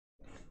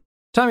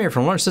Tom here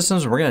from Launch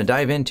Systems. We're going to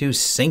dive into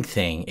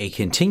Syncthing, a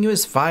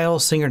continuous file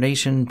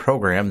synchronization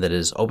program that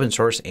is open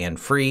source and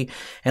free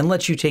and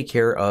lets you take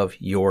care of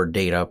your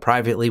data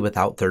privately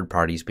without third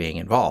parties being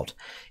involved.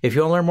 If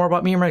you want to learn more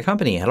about me or my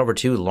company, head over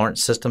to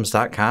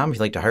launchsystems.com. If you'd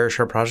like to hire us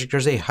for a project,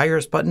 there's a Hire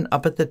Us button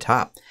up at the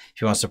top.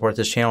 If you want to support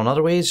this channel in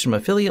other ways, some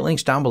affiliate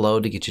links down below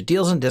to get you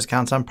deals and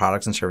discounts on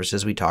products and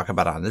services we talk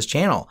about on this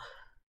channel.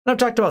 I've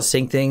talked about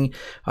Syncthing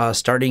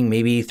starting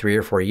maybe 3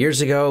 or 4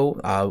 years ago.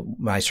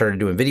 I started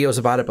doing videos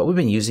about it, but we've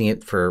been using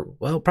it for,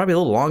 well, probably a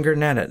little longer than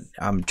that.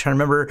 I'm trying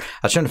to remember. I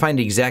was trying to find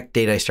the exact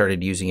date I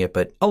started using it,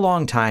 but a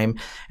long time.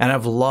 And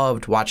I've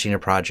loved watching a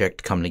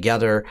project come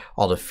together,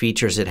 all the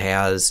features it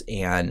has,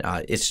 and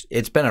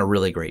it's been a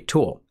really great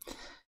tool.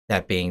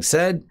 That being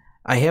said,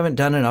 I haven't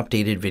done an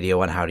updated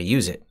video on how to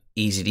use it.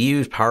 Easy to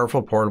use,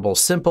 powerful, portable,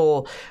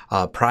 simple,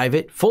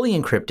 private, fully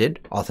encrypted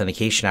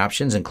authentication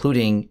options,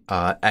 including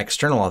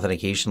external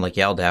authentication like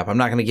LDAP. I'm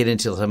not going to get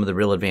into some of the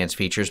real advanced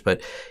features, but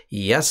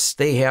yes,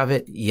 they have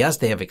it. Yes,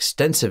 they have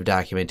extensive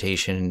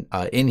documentation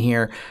in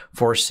here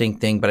for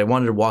Syncthing, but I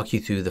wanted to walk you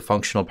through the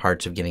functional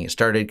parts of getting it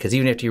started, because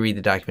even after you read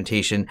the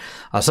documentation,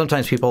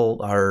 sometimes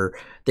people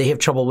they have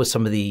trouble with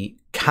some of the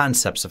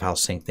concepts of how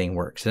Syncthing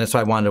works. And that's why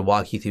I wanted to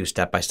walk you through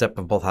step by step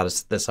of both how to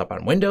set this up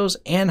on Windows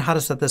and how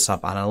to set this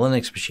up on a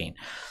Linux machine.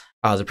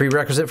 The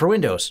prerequisite for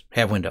Windows,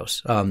 have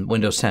Windows.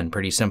 Windows 10,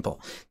 pretty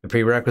simple. The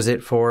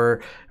prerequisite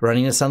for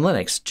running this on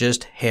Linux,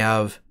 just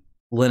have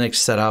Linux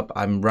set up.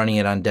 I'm running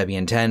it on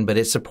Debian 10, but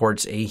it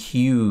supports a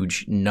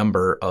huge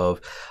number of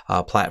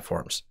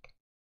platforms.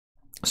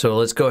 So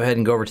let's go ahead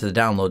and go over to the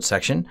download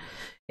section.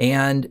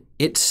 And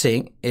it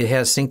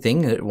has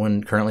Syncthing.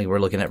 When currently we're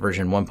looking at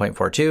version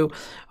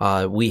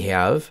 1.42. We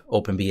have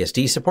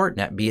OpenBSD support,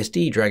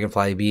 NetBSD,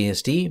 Dragonfly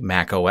BSD,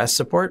 Mac OS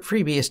support,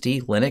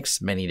 FreeBSD,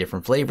 Linux, many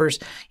different flavors,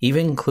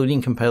 even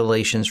including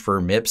compilations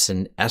for MIPS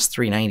and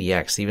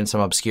S390X, even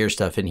some obscure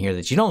stuff in here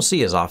that you don't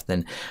see as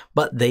often,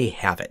 but they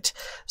have it.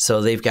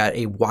 So they've got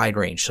a wide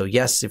range. So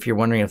yes, if you're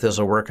wondering if this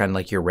will work on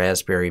like your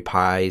Raspberry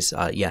Pis,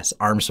 yes,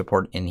 ARM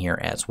support in here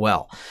as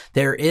well.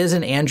 There is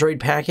an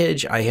Android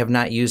package. I have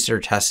not used it or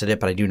tested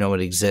it, but I do know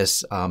it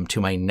exists.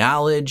 To my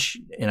knowledge,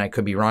 and I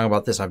could be wrong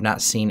about this, I've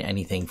not seen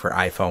anything for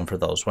iPhone for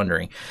those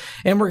wondering.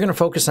 And we're going to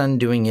focus on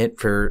doing it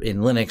in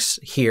Linux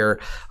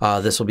here.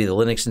 This will be the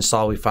Linux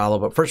install we follow,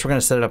 but first we're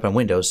going to set it up on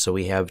Windows. So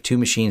we have 2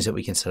 machines that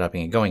we can set up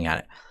and get going at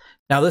it.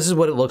 Now, this is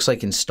what it looks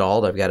like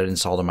installed. I've got it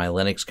installed on my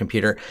Linux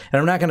computer, and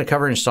I'm not going to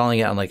cover installing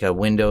it on like a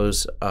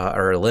Windows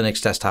or a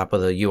Linux desktop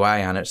with a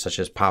UI on it, such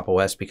as Pop!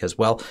 OS, because,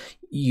 well,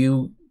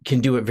 you can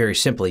do it very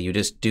simply. You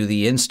just do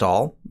the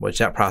install, which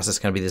that process is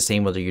going to be the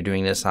same whether you're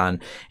doing this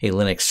on a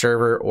Linux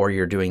server or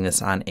you're doing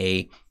this on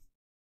a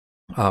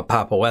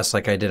Pop! OS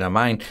like I did on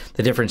mine.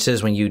 The difference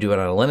is when you do it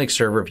on a Linux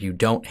server, if you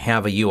don't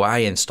have a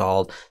UI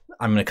installed,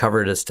 I'm going to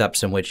cover the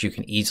steps in which you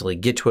can easily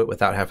get to it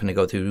without having to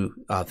go through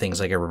things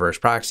like a reverse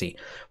proxy.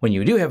 When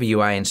you do have a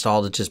UI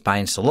installed, it just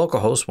binds to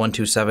localhost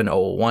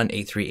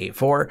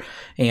 127.0.1.8384,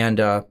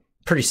 and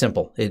pretty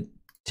simple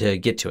to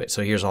get to it.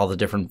 So here's all the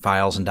different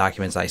files and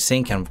documents I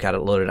sync, and I've got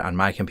it loaded on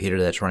my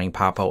computer that's running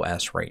Pop!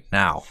 OS right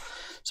now.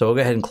 So we'll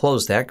go ahead and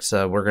close that,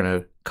 because we're going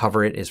to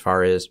cover it as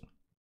far as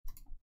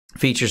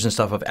features and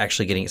stuff of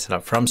actually getting it set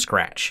up from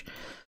scratch.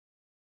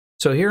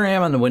 So here I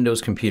am on the Windows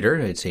computer.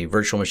 It's a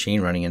virtual machine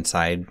running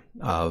inside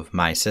of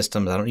my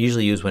systems. I don't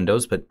usually use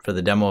Windows, but for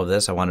the demo of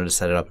this, I wanted to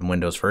set it up in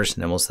Windows first,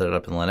 and then we'll set it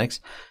up in Linux.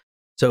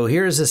 So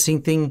here's the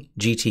Syncthing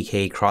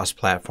GTK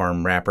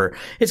cross-platform wrapper.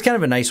 It's kind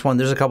of a nice one.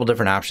 There's a couple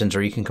different options,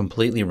 or you can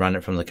completely run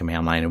it from the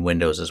command line in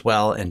Windows as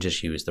well and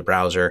just use the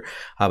browser.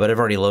 But I've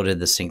already loaded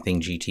the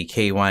Syncthing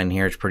GTK one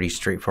here. It's pretty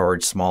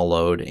straightforward, small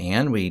load,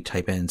 and we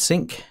type in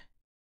sync.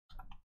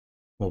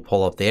 We'll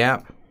pull up the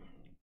app.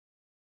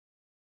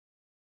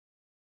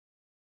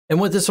 And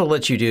what this will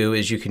let you do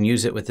is you can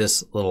use it with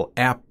this little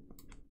app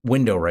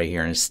window right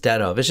here instead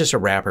of, it's just a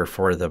wrapper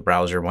for the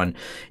browser one.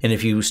 And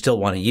if you still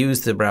want to use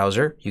the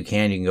browser, you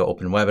can go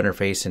open web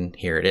interface, and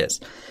here it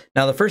is.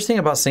 Now, the first thing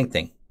about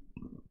Syncthing,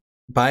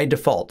 by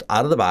default,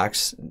 out of the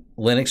box,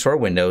 Linux or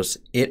Windows,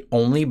 it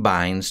only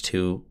binds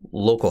to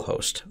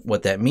localhost.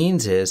 What that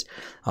means is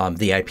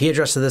the IP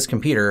address of this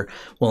computer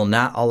will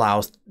not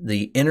allow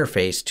the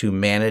interface to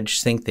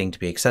manage Syncthing to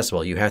be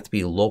accessible. You have to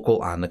be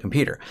local on the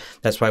computer.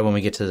 That's why when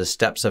we get to the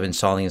steps of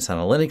installing this on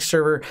a Linux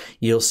server,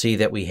 you'll see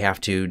that we have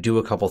to do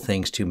a couple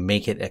things to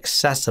make it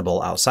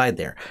accessible outside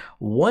there.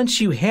 Once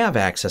you have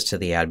access to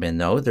the admin,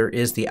 though, there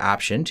is the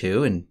option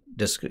to, and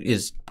this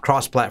is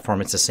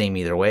cross-platform, it's the same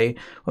either way.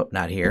 Oh,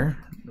 not here.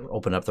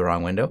 Open up the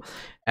wrong window.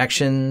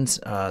 Actions,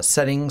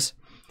 settings,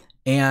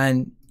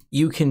 and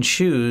you can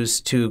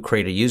choose to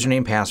create a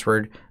username,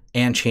 password,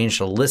 and change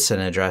the listen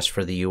address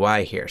for the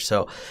UI here.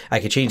 So I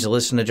could change the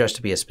listen address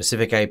to be a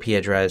specific IP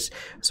address.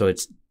 So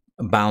it's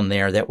bound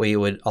there. That way it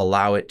would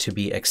allow it to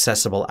be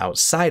accessible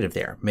outside of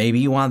there. Maybe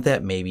you want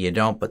that, maybe you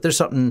don't, but there's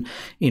something,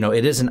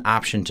 it is an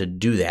option to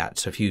do that.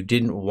 So if you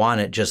didn't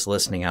want it just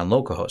listening on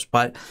localhost,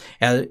 but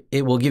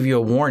it will give you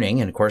a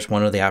warning. And of course,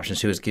 one of the options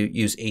too is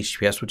use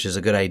HTTPS, which is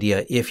a good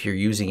idea if you're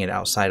using it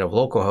outside of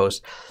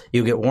localhost.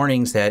 You'll get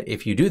warnings that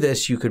if you do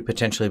this, you could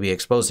potentially be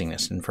exposing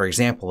this. And for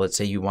example, let's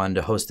say you wanted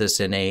to host this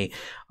in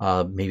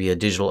maybe a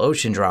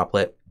DigitalOcean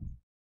droplet.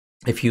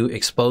 If you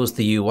expose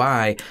the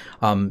UI,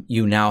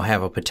 you now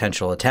have a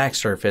potential attack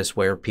surface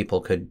where people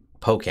could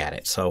poke at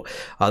it. So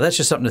that's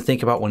just something to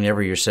think about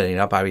whenever you're setting it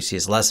up. Obviously,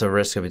 it's less of a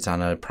risk if it's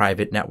on a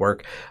private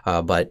network,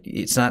 but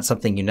it's not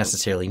something you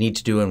necessarily need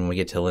to do. And when we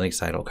get to the Linux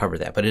side, I'll cover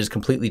that. But it is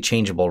completely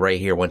changeable right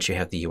here once you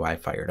have the UI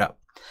fired up.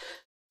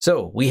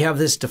 So we have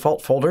this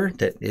default folder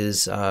that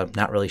is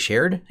not really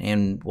shared.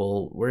 And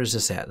where is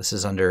this at? This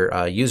is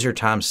under user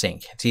Tom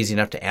Sync. It's easy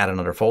enough to add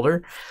another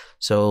folder.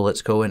 So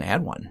let's go and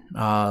add one.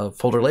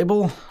 Folder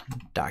label,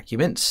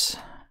 documents,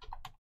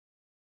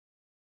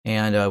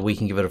 and we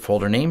can give it a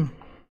folder name.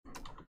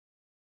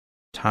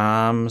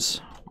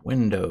 Tom's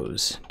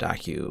Windows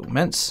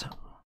Documents.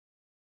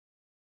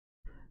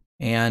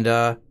 And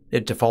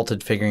it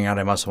defaulted figuring out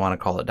I must want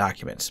to call it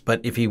documents.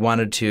 But if you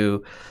wanted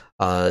to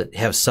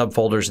have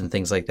subfolders and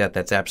things like that,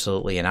 that's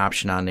absolutely an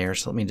option on there.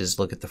 So let me just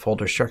look at the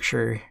folder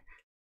structure.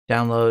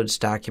 Downloads,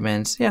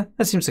 documents. Yeah,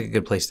 that seems like a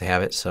good place to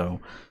have it. So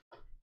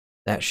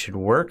that should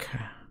work.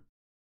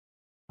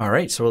 All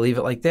right, so we'll leave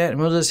it like that,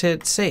 and we'll just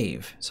hit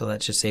save. So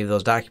that should save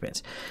those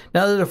documents.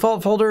 Now the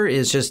default folder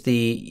is just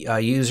the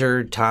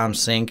user Tom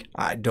Sync.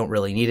 I don't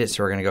really need it,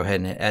 so we're going to go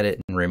ahead and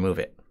edit and remove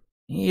it.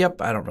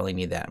 Yep, I don't really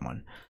need that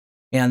one.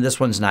 And this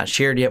one's not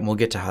shared yet, and we'll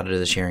get to how to do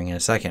the sharing in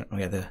a second.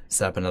 We have to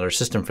set up another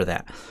system for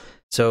that.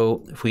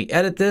 So if we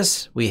edit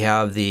this, we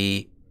have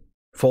the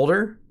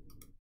folder,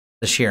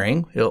 the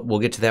sharing. We'll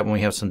get to that when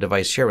we have some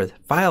device share with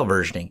file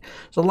versioning.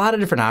 There's a lot of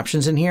different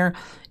options in here,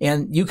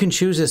 and you can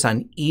choose this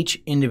on each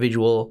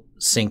individual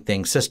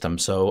Syncthing system.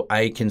 So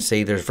I can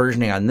say there's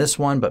versioning on this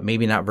one, but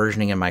maybe not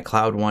versioning in my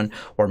cloud one,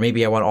 or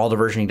maybe I want all the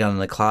versioning done in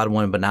the cloud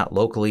one, but not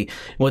locally.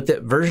 What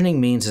that versioning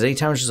means is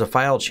anytime there's a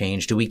file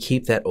change, do we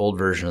keep that old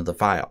version of the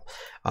file?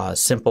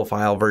 Simple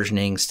file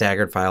versioning,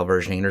 staggered file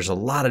versioning. There's a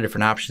lot of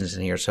different options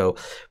in here. So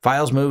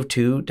files move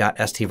to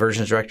 .st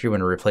versions directory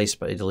when replaced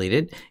by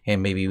deleted,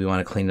 and maybe we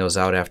want to clean those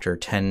out after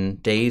 10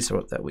 days.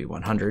 So that we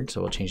 100, so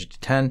we'll change it to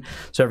 10.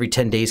 So every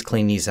 10 days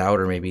clean these out,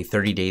 or maybe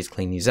 30 days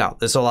clean these out.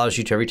 This allows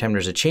you to, every time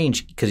there's a change,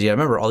 because you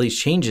remember all these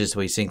changes, the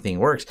way Syncthing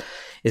works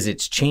is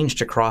it's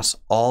changed across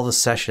all the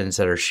sessions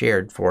that are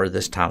shared for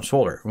this Tom's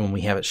folder. When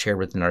we have it shared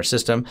within our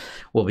system,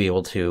 we'll be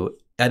able to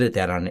edit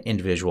that on an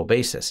individual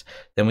basis.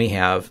 Then we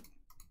have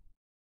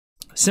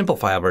simple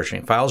file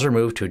versioning. Files are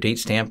moved to a date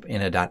stamp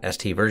in a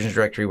 .st versions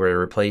directory where they're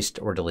replaced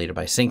or deleted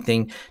by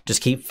Syncthing.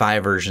 Just keep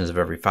 5 versions of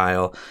every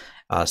file.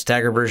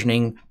 Stagger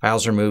versioning.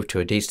 Files are moved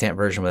to a date stamp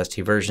version with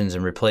ST versions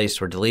and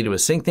replaced or deleted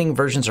with Syncthing.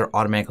 Versions are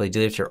automatically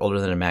deleted if you're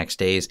older than a max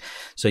days.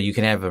 So you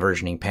can have a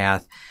versioning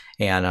path.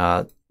 And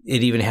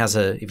it even has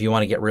if you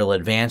want to get real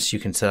advanced, you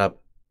can set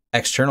up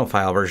external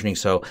file versioning.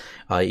 So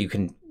you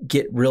can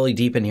get really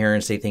deep in here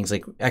and say things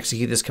like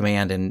execute this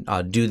command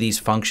and do these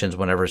functions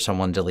whenever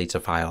someone deletes a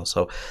file.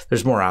 So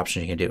there's more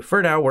options you can do.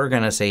 For now, we're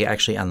going to say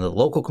actually on the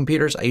local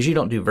computers, I usually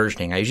don't do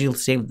versioning. I usually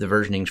save the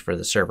versionings for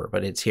the server,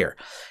 but it's here.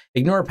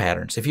 Ignore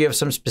patterns. If you have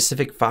some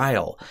specific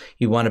file,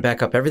 you want to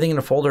back up everything in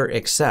a folder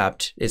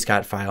except it's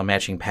got file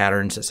matching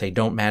patterns that say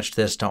don't match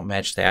this, don't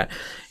match that.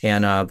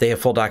 And they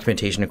have full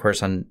documentation, of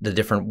course, on the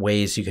different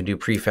ways you can do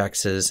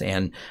prefixes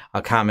and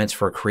comments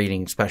for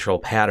creating special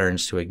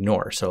patterns to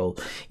ignore. So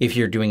if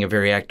you're doing a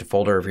very active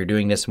folder, if you're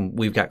doing this,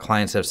 we've got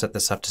clients that have set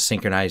this up to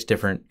synchronize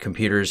different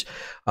computers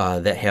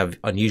that have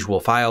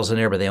unusual files in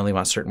there, but they only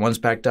want certain ones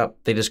backed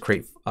up. They just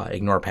create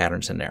ignore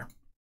patterns in there.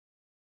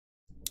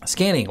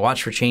 Scanning,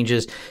 watch for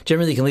changes.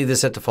 Generally, you can leave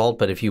this at default,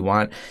 but if you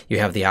want, you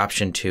have the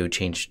option to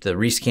change the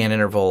rescan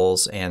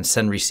intervals and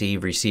send,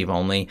 receive, receive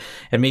only.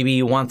 And maybe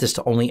you want this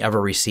to only ever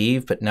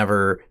receive, but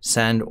never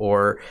send,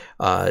 or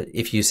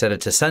if you set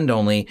it to send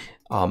only,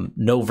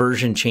 no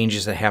version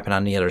changes that happen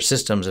on the other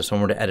systems. If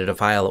someone were to edit a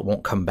file, it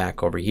won't come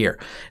back over here.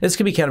 This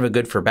can be kind of a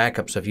good for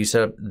backup. So if you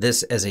set up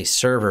this as a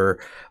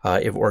server,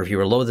 or if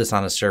you load this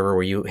on a server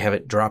where you have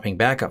it dropping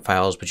backup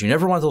files, but you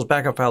never want those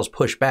backup files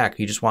pushed back,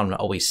 you just want them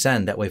to always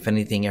send. That way, if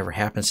anything ever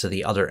happens to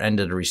the other end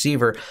of the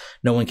receiver,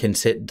 no one can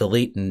hit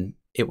delete and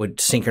it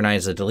would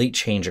synchronize the delete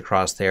change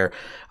across there.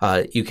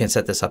 You can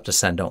set this up to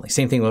send only.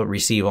 Same thing with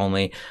receive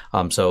only.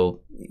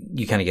 So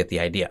you kind of get the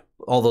idea.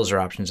 All those are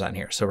options on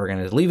here. So we're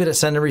going to leave it at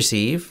send and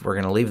receive. We're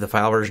going to leave the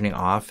file versioning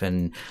off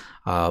and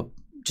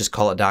just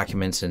call it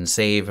documents and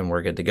save, and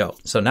we're good to go.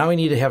 So now we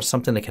need to have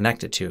something to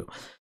connect it to.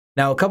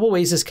 Now, a couple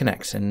ways this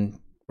connects, and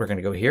we're going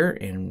to go here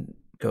and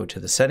go to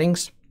the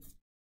settings.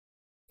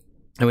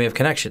 And we have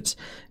connections: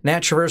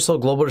 NAT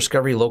traversal, global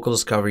discovery, local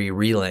discovery,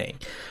 relaying.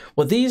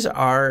 What these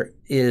are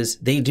is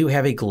they do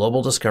have a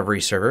global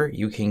discovery server.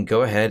 You can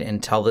go ahead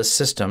and tell this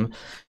system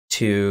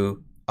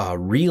to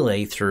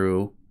relay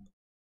through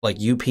like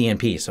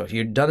UPnP. So if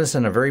you've done this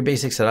in a very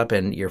basic setup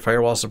and your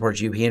firewall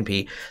supports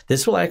UPnP,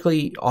 this will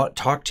actually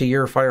talk to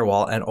your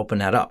firewall and open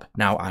that up.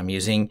 Now I'm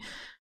using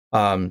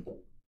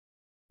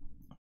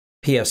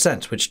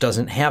pfSense, which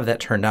doesn't have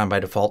that turned on by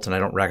default, and I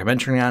don't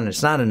recommend turning on.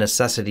 It's not a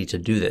necessity to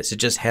do this. It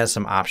just has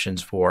some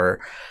options for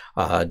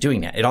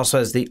doing that. It also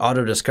has the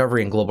auto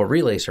discovery and global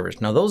relay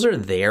servers. Now those are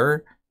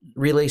their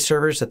relay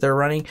servers that they're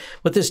running.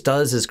 What this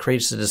does is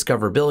creates the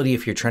discoverability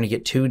if you're trying to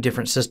get two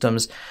different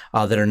systems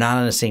that are not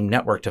on the same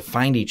network to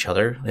find each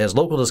other. It has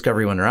local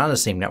discovery when they're on the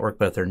same network,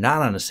 but if they're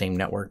not on the same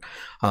network,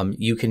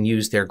 you can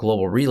use their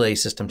global relay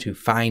system to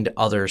find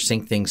other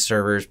Syncthing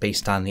servers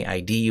based on the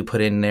ID you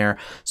put in there.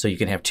 So you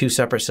can have two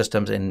separate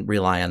systems and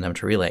rely on them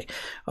to relay.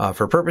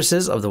 For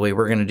purposes of the way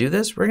we're going to do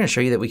this, we're going to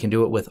show you that we can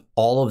do it with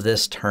all of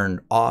this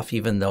turned off,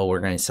 even though we're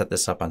going to set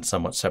this up on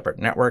somewhat separate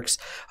networks,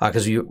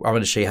 because I'm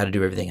going to show you how to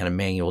do everything in a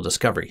manual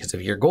discovery. Because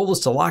if your goal is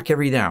to lock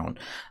everything down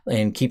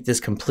and keep this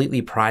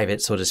completely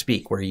private, so to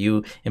speak, where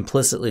you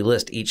implicitly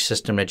list each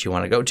system that you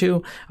want to go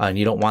to, and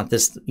you don't want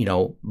this,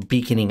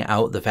 beaconing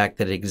out the fact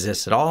that it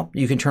exists at all,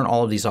 you can turn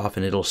all of these off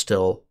and it'll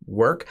still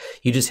work.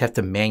 You just have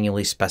to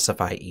manually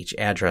specify each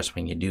address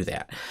when you do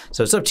that.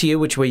 So it's up to you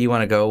which way you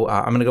want to go.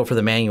 I'm going to go for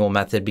the manual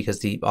method because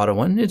the auto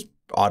one is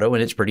auto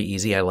and it's pretty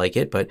easy. I like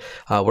it, but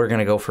we're going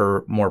to go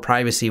for more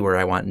privacy where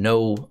I want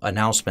no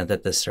announcement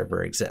that this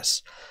server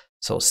exists.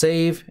 So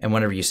save, and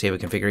whenever you save a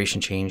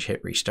configuration change,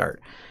 hit restart.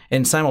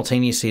 And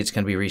simultaneously, it's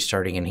going to be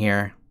restarting in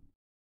here.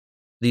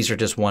 These are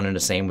just one and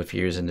the same if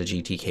you're using the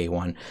GTK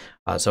one.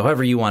 So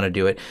however you want to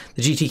do it.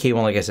 The GTK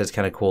one, like I said, is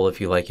kind of cool if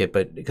you like it,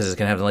 but because it's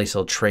going to have a nice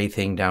little tray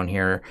thing down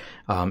here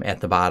at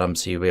the bottom,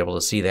 so you'll be able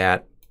to see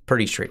that.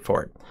 Pretty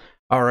straightforward.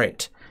 All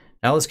right.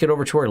 Now let's get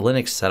over to our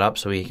Linux setup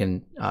so we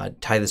can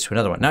tie this to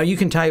another one. Now you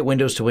can tie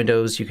Windows to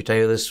Windows. You could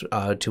tie this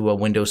to a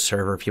Windows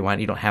server if you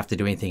want. You don't have to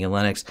do anything in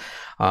Linux.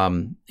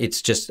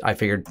 It's just, I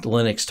figured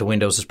Linux to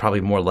Windows is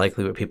probably more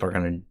likely what people are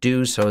going to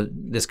do. So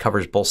this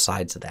covers both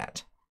sides of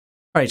that.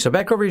 All right, so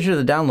back over here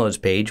to the downloads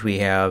page, we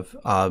have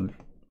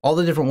all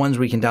the different ones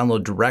we can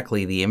download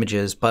directly, the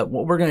images. But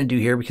what we're going to do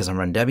here, because I'm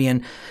running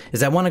Debian,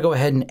 is I want to go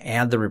ahead and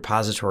add the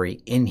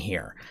repository in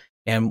here.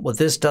 And what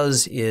this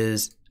does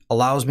is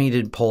allows me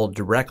to pull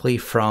directly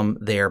from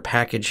their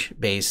package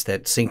base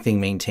that Syncthing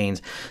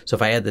maintains. So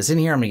if I add this in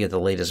here, I'm going to get the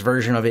latest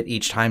version of it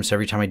each time. So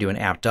every time I do an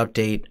apt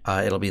update,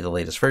 it'll be the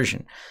latest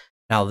version.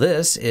 Now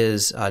this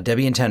is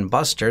Debian 10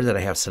 Buster that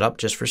I have set up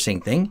just for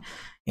Syncthing.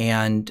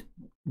 And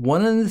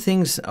one of the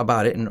things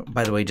about it, and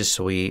by the way, just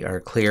so we are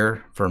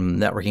clear from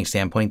networking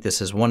standpoint,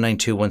 this is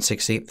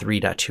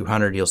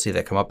 192.168.3.200. You'll see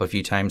that come up a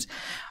few times.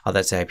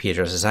 That's the IP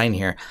address design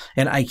here.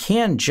 And I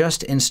can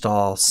just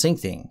install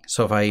Syncthing.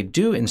 So if I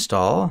do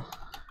install,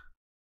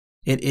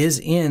 it is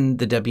in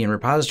the Debian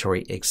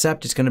repository,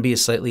 except it's going to be a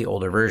slightly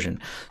older version.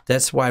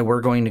 That's why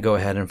we're going to go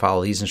ahead and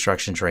follow these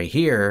instructions right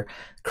here,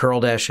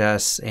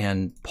 curl-s,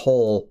 and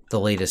pull the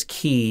latest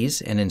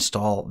keys and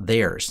install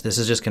theirs. This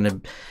is just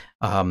going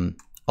to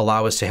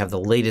allow us to have the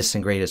latest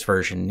and greatest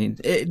version,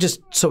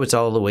 just so it's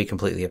all the way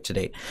completely up to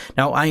date.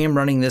 Now I am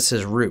running this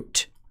as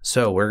root,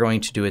 so we're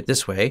going to do it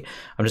this way.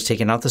 I'm just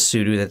taking out the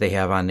sudo that they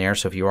have on there.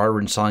 So if you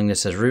are installing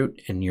this as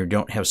root and you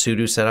don't have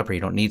sudo set up, or you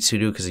don't need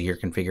sudo because of your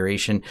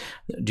configuration,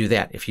 do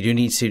that. If you do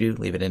need sudo,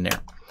 leave it in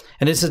there.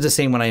 And this is the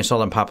same when I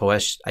install on Pop!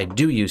 OS. I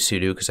do use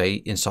sudo because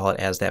I install it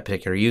as that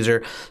particular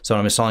user. So when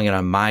I'm installing it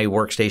on my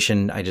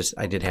workstation,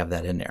 I did have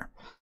that in there.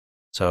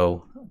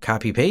 So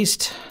copy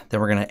paste. Then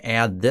we're going to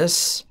add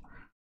this.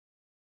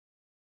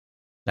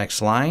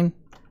 Next line,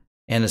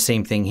 and the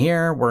same thing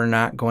here. We're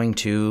not going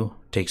to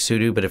take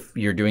sudo, but if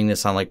you're doing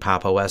this on like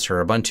Pop! OS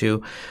or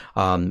Ubuntu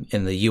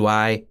in the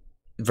UI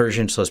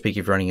version, so to speak,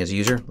 if you're running as a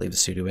user, leave the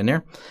sudo in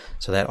there.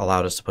 So that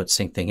allowed us to put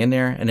Syncthing in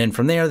there. And then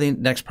from there, the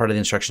next part of the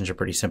instructions are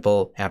pretty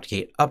simple.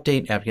 apt-get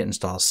update, apt-get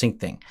install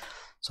Syncthing.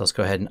 So let's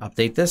go ahead and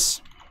update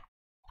this.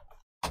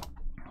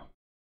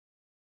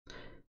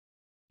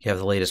 You have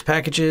the latest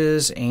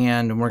packages,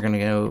 and we're going to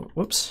go,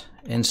 whoops,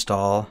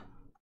 install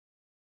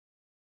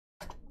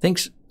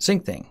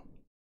Syncthing.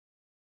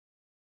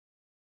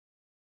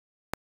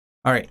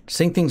 All right,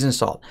 Syncthing's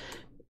installed.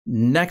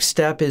 Next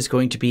step is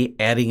going to be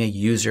adding a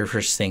user for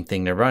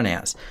Syncthing to run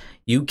as.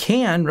 You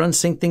can run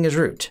Syncthing as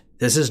root.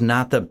 This is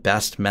not the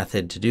best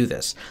method to do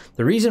this.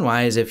 The reason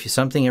why is if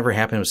something ever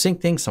happened with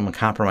Syncthing, someone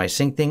compromised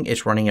Syncthing,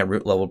 it's running at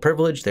root level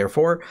privilege.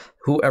 Therefore,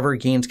 whoever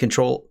gains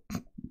control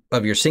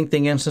of your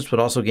Syncthing instance would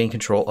also gain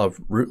control of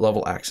root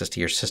level access to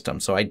your system.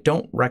 So I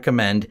don't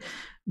recommend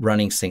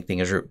running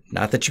Syncthing as root.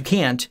 Not that you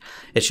can't,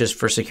 it's just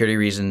for security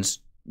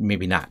reasons,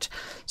 maybe not.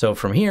 So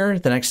from here,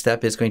 the next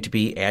step is going to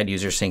be add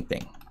user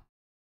Syncthing.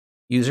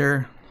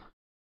 User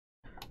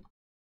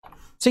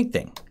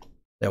Syncthing.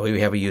 That way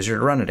we have a user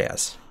to run it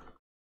as.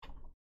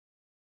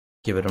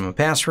 Give them a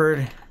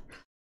password.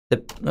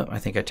 Oh, I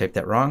think I typed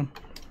that wrong.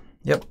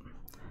 Yep.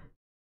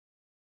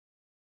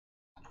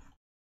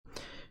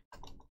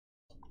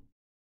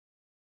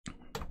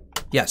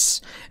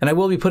 Yes, and I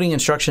will be putting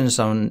instructions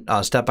on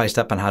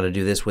step-by-step on how to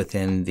do this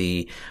within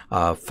the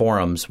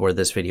forums where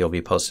this video will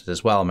be posted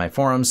as well in my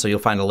forums. So you'll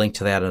find a link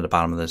to that at the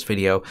bottom of this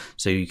video,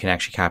 so you can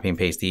actually copy and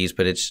paste these.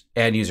 But it's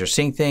add user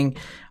Syncthing.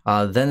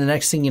 Then the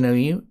next thing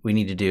we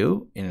need to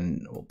do,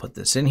 and we'll put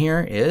this in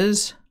here,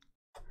 is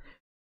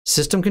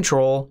system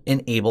control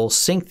enable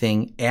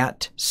Syncthing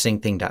at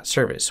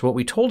syncthing.service. What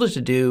we told it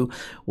to do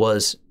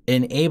was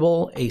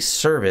enable a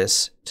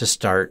service to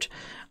start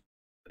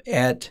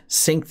at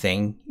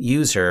Syncthing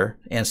user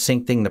and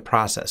Syncthing the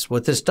process.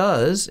 What this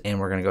does, and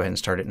we're going to go ahead and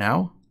start it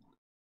now.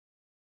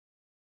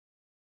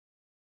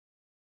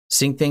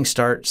 Syncthing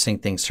start,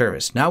 Syncthing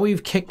service. Now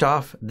we've kicked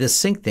off the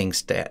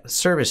Syncthing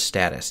service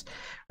status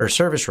or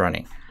service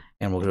running.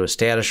 And we'll do a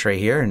status right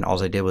here. And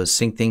all I did was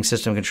Syncthing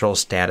system control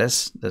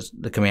status,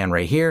 the command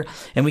right here.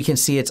 And we can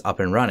see it's up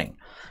and running.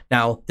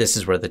 Now, this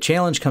is where the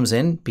challenge comes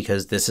in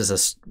because this is a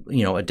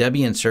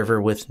Debian server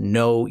with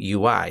no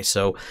UI.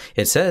 So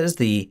it says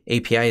the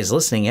API is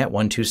listening at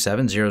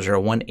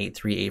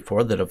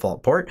 127.0.0.1.83.8.4, the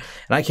default port.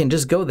 And I can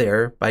just go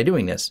there by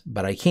doing this,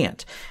 but I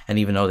can't. And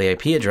even though the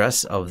IP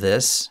address of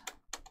this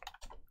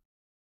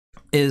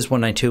is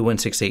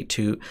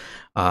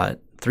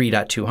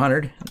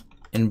 192.168.3.200,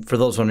 and for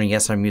those wondering,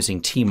 yes, I'm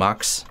using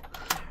tmux.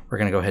 We're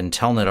going to go ahead and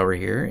telnet over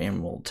here,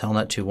 and we'll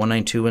telnet to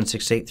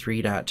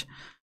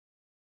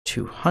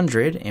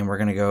 192.168.3.200, and we're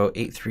going to go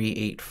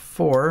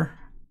 8384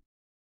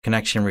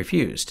 connection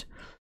refused.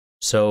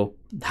 So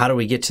how do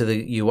we get to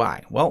the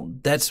UI? Well,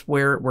 that's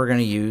where we're going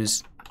to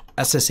use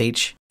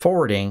SSH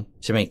forwarding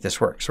to make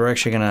this work. So we're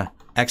actually going to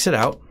exit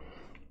out,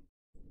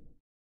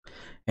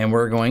 and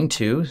we're going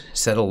to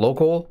set a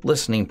local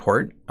listening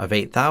port of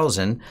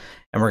 8000,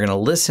 and we're going to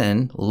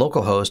listen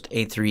localhost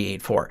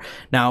 8384.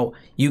 Now,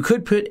 you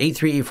could put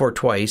 8384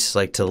 twice,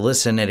 like to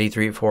listen at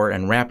 8384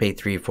 and wrap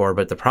 8384,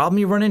 but the problem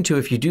you run into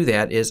if you do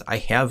that is I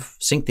have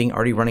Syncthing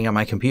already running on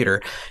my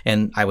computer,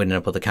 and I would end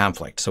up with a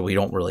conflict, so we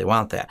don't really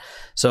want that.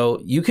 So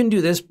you can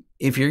do this.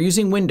 If you're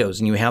using Windows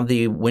and you have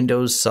the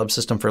Windows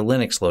subsystem for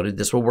Linux loaded,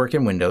 this will work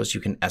in Windows. You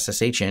can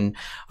SSH in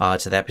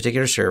to that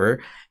particular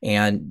server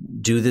and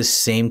do this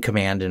same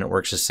command, and it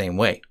works the same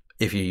way.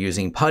 If you're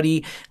using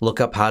PuTTY,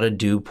 look up how to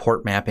do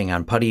port mapping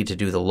on PuTTY to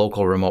do the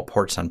local remote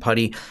ports on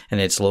PuTTY,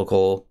 and it's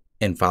local,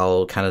 and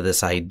follow kind of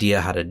this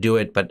idea how to do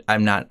it, but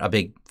I'm not a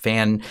big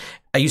fan.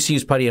 I used to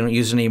use PuTTY, I don't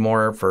use it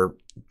anymore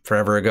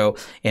forever ago,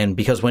 and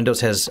because Windows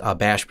has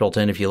Bash built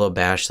in, if you load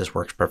Bash, this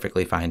works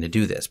perfectly fine to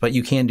do this. But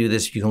you can do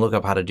this. You can look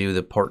up how to do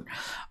the port,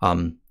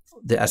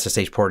 the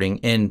SSH porting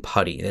in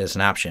PuTTY. That is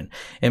an option.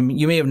 And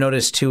you may have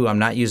noticed too, I'm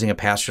not using a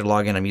password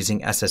login. I'm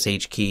using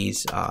SSH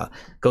keys.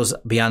 Goes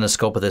beyond the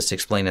scope of this to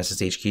explain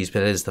SSH keys,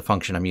 but it is the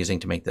function I'm using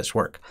to make this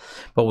work.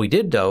 What we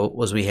did though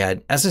was we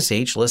had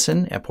SSH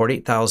listen at port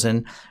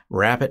 8000,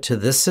 wrap it to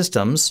this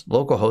system's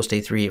localhost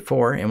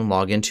 8384, and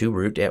log into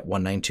root at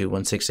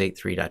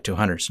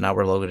 192.168.3.200. So now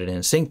we're loaded in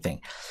Syncthing.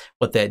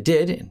 What that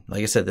did,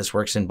 like I said, this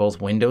works in both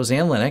Windows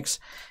and Linux,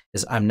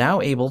 is I'm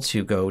now able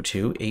to go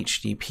to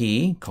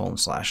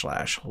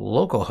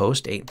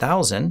http://localhost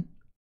 8000,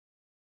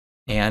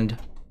 and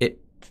it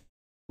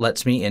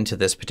lets me into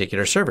this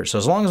particular server. So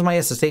as long as my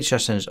SSH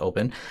session is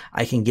open,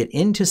 I can get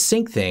into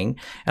Syncthing,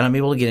 and I'm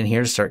able to get in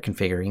here to start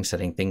configuring,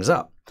 setting things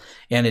up.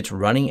 And it's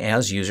running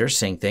as user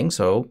Syncthing,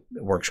 so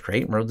it works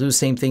great. And we'll do the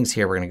same things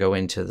here. We're going to go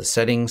into the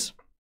settings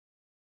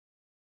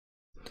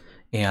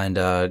and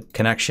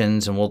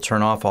connections, and we'll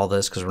turn off all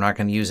this because we're not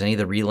going to use any of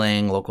the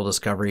relaying, local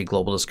discovery,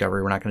 global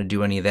discovery. We're not going to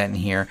do any of that in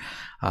here.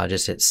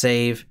 Just hit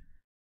save.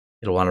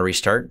 It'll want to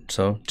restart.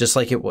 So just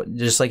like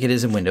it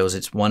is in Windows,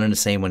 it's one and the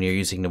same when you're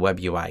using the web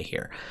UI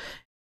here.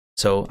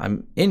 So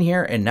I'm in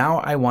here, and now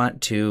I want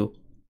to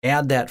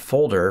add that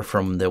folder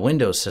from the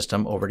Windows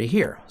system over to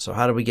here. So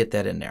how do we get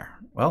that in there?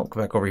 Well,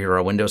 go back over here to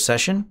our Windows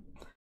session,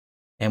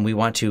 and we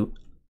want to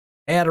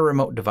add a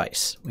remote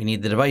device. We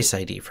need the device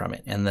ID from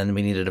it, and then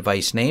we need a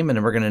device name, and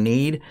then we're going to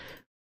need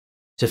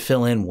to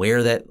fill in where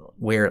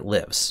it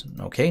lives.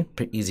 Okay,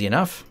 pretty easy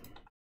enough.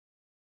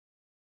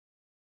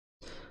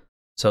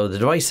 So the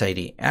device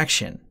ID,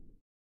 action,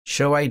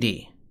 show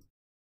ID.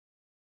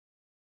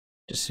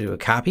 Just do a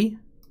copy.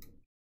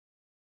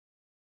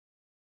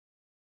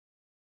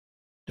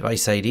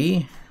 Device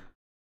ID.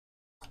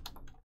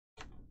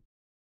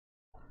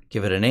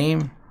 Give it a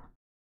name.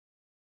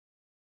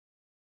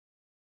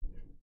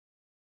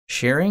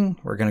 Sharing,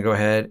 we're going to go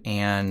ahead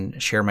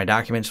and share my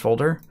documents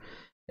folder.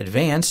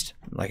 Advanced,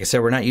 like I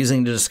said, we're not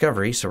using the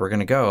discovery, so we're going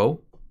to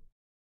go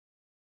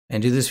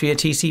and do this via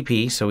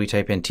TCP. So we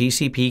type in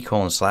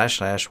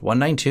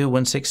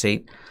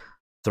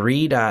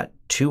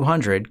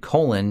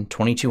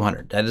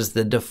TCP://192.168.3.200:2200. That is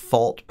the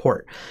default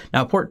port.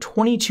 Now, port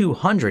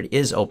 2200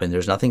 is open.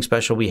 There's nothing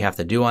special we have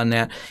to do on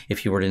that.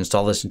 If you were to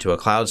install this into a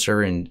cloud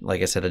server, and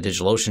like I said, a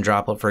DigitalOcean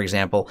droplet, for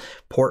example,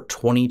 port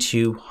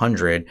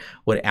 2200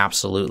 would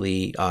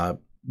absolutely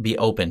be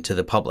open to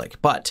the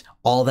public, but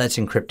all that's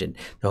encrypted,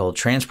 the whole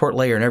transport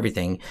layer and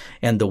everything.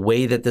 And the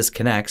way that this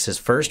connects is,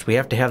 first we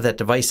have to have that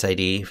device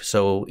ID.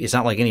 So it's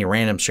not like any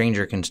random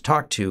stranger can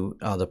talk to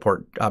the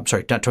port.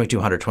 Sorry, not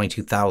 2200,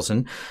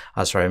 22,000.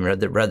 Sorry, I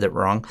read that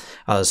wrong.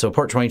 So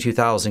port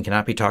 22,000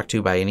 cannot be talked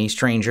to by any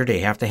stranger. They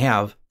have to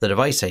have the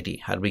device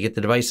ID. How did we get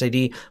the device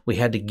ID? We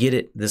had to get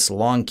it, this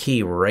long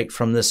key, right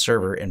from this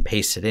server and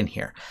paste it in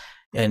here.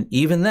 And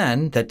even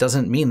then, that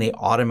doesn't mean they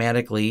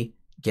automatically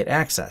get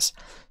access.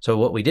 So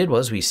what we did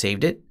was we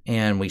saved it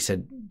and we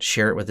said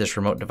share it with this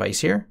remote device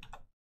here.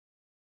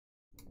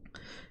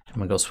 I'm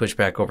gonna go switch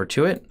back over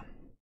to it.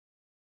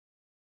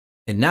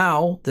 And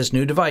now this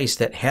new device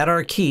that had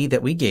our key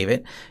that we gave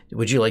it,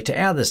 would you like to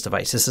add this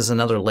device? This is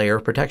another layer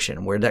of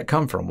protection. Where'd that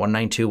come from?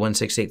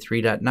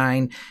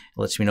 192.168.3.9. It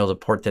lets me know the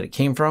port that it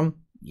came from.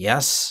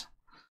 Yes.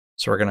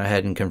 So we're gonna go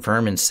ahead and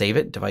confirm and save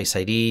it. Device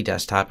ID,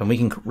 desktop, and we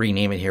can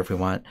rename it here if we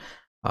want.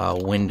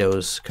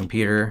 Windows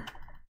computer.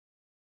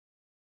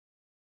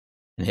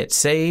 And hit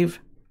save.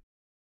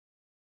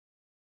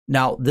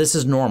 Now this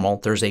is normal.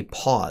 There's a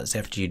pause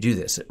after you do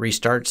this. It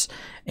restarts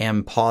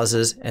and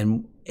pauses,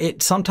 and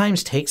it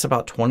sometimes takes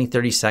about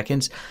 20-30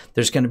 seconds.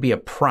 There's going to be a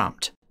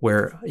prompt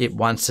where it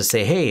wants to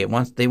say, hey,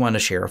 they want to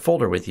share a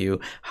folder with you.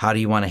 How do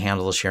you want to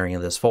handle the sharing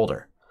of this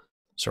folder?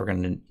 So we're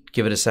going to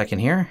give it a second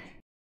here.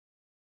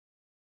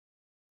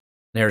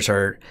 There's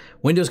our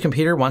Windows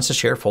computer wants to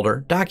share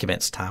folder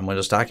documents. Tom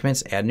Windows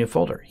documents, add new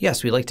folder.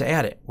 Yes, we'd like to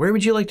add it. Where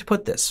would you like to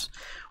put this?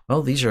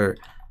 Well, these are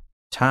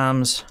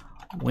Tom's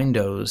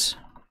Windows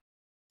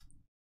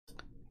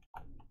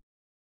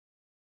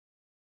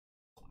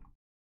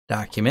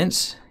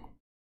documents.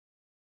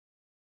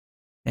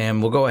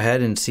 And we'll go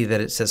ahead and see that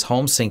it says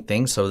home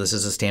Syncthing. So this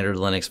is a standard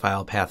Linux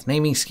file path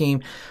naming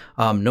scheme.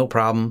 No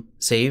problem.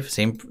 Save.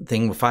 Same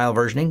thing with file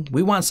versioning.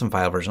 We want some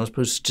file versioning. Let's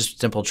put just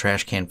simple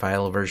trash can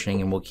file versioning,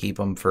 and we'll keep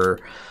them for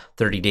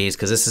 30 days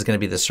because this is going to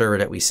be the server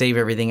that we save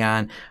everything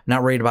on.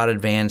 Not worried about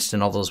advanced,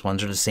 and all those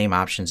ones are the same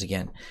options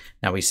again.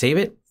 Now we save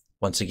it.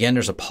 Once again,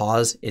 there's a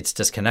pause. It's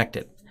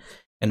disconnected.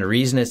 And the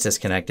reason it's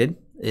disconnected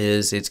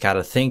is it's got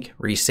to think,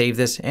 resave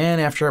this, and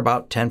after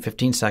about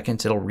 10-15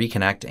 seconds, it'll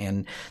reconnect,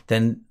 and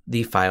then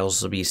the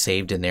files will be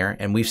saved in there.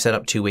 And we've set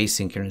up two-way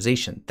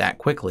synchronization that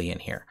quickly in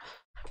here.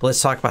 But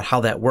let's talk about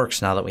how that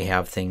works now that we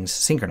have things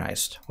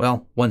synchronized.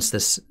 Well, once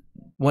this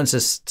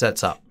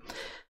sets up,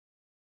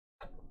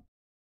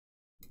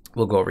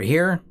 we'll go over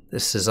here.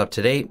 This is up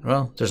to date.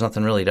 Well, there's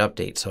nothing really to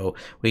update, so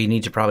we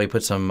need to probably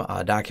put some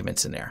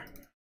documents in there.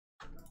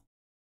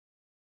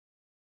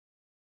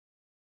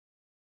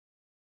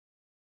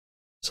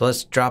 So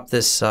let's drop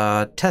this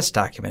test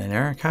document in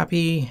there.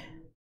 Copy,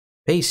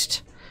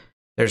 paste.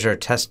 There's our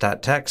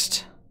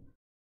test.txt,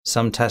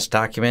 some test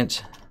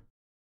document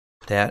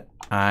that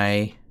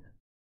I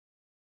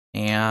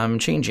am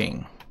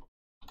changing.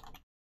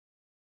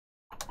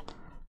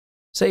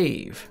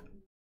 Save.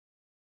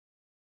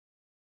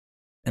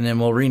 And then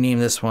we'll rename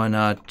this one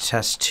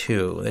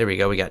test2. There we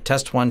go. We got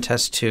test1,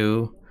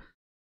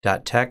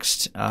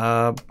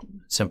 test2.txt.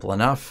 Simple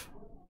enough.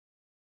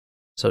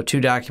 So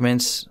two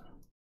documents.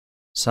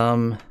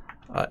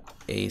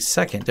 A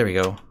second, there we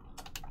go.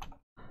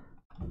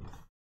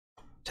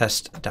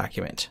 Test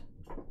document.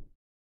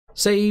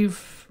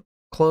 Save,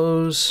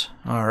 close,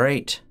 all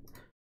right.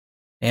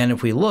 And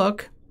if we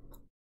look,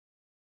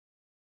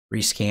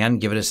 rescan,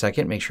 give it a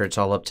second, make sure it's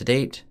all up to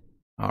date.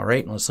 All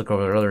right, let's look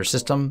over our other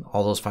system.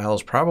 All those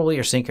files probably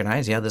are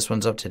synchronized. Yeah, this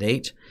one's up to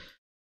date.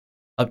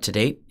 Up to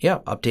date, yeah,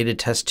 updated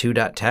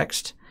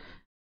test2.txt.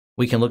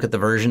 We can look at the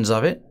versions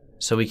of it,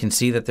 so we can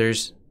see that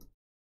there's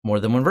more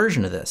than one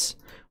version of this.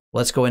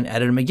 Let's go and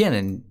edit them again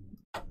and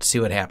see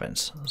what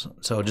happens.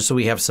 So just so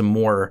we have some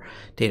more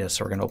data.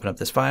 So we're going to open up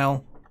this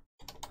file.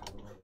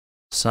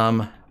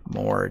 Some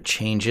more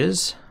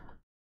changes.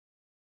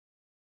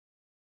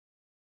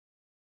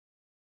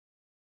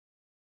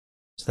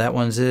 So that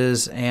one's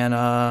is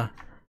and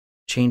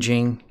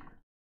changing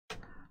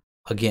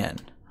again.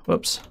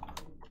 Whoops.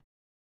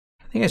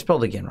 I think I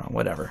spelled again wrong.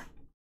 Whatever.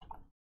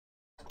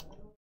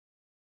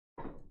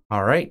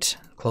 All right.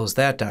 Close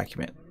that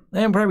document.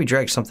 And probably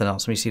drag something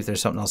else. Let me see if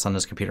there's something else on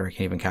this computer I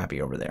can even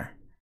copy over there.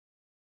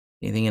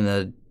 Anything in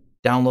the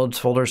downloads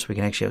folder so we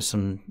can actually have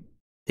some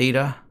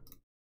data.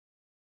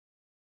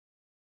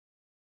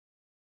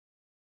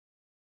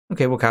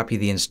 Okay, we'll copy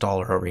the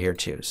installer over here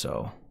too.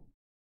 So,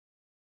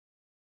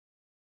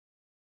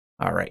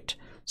 all right.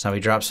 So now we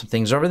drop some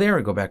things over there.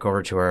 We go back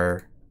over to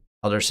our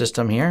other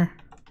system here.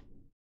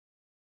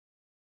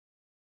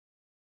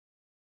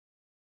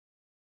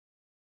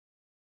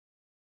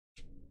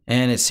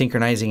 And it's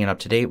synchronizing and up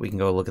to date. We can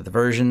go look at the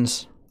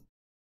versions.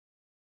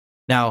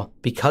 Now,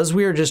 because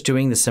we are just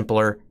doing the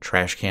simpler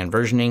trash can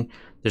versioning,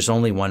 there's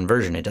only one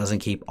version. It doesn't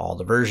keep all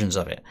the versions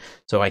of it.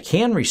 So I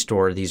can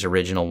restore these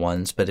original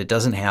ones, but it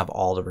doesn't have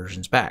all the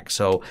versions back.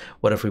 So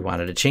what if we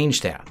wanted to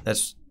change that?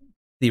 That's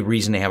the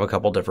reason they have a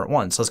couple different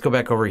ones. Let's go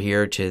back over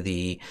here to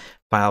the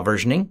file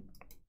versioning,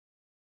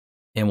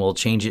 and we'll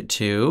change it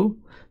to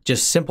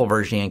just simple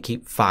versioning and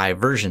keep 5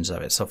 versions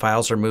of it. So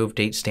files are moved,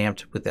 date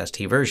stamped with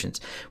ST versions.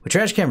 With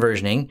Trashcan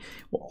versioning,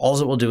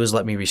 all it will do is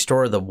let me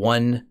restore the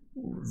one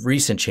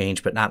recent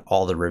change, but not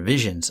all the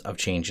revisions of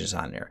changes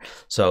on there.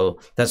 So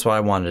that's why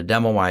I wanted to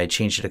demo why I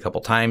changed it a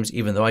couple times.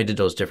 Even though I did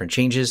those different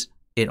changes,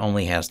 it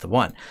only has the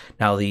one.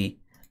 Now the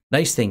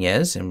nice thing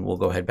is, and we'll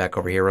go ahead back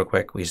over here real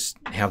quick, we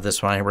have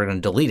this one, we're going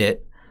to delete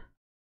it.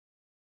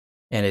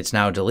 And it's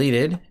now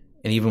deleted.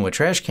 And even with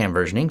Trashcan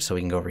versioning, so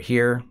we can go over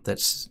here,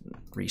 let's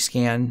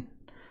rescan.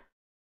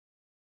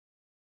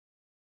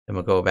 Then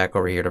we'll go back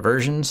over here to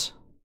versions.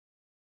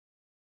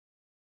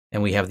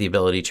 And we have the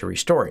ability to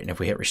restore it. And if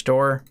we hit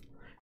restore,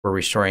 we're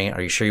restoring it.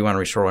 Are you sure you want to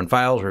restore one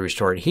file? We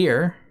restore it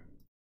here.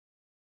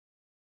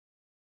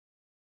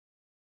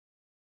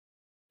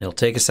 It'll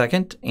take a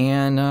second,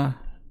 and you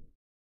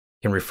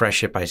can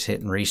refresh it by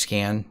hitting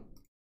rescan.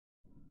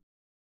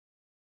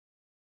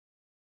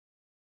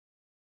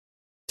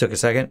 Took a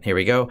second. Here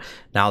we go.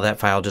 Now that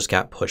file just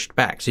got pushed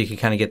back. So you can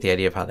kind of get the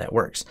idea of how that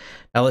works.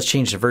 Now let's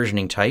change the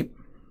versioning type.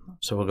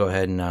 So we'll go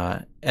ahead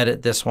and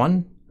edit this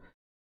one.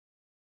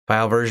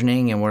 File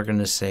versioning, and we're going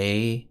to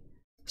say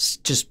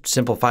just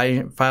simple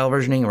file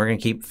versioning. And we're going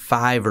to keep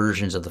 5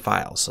 versions of the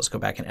files. So let's go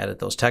back and edit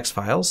those text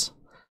files.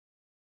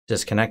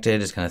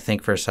 Disconnected. It's going to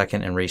think for a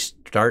second and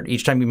restart.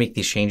 Each time you make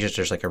these changes,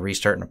 there's like a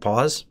restart and a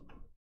pause.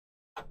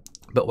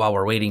 But while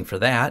we're waiting for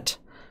that,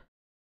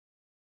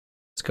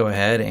 let's go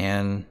ahead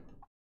and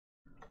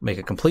make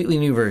a completely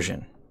new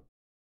version.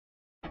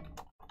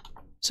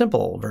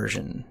 Simple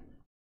version.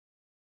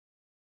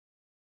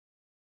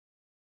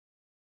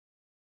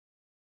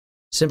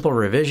 Simple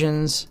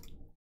revisions.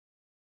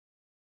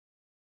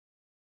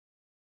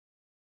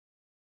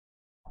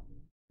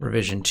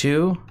 Revision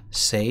 2,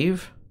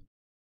 save.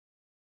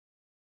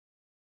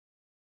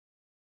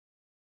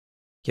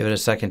 Give it a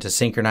second to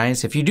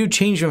synchronize. If you do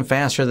change them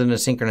faster than the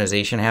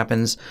synchronization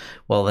happens,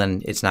 well,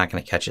 then it's not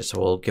going to catch it. So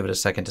we'll give it a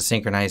second to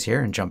synchronize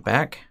here and jump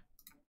back.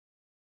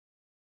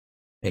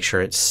 Make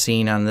sure it's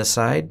seen on this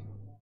side.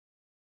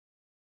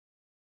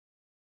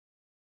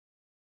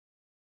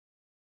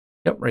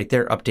 Yep, right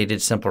there, updated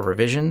simple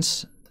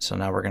revisions. So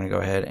now we're going to go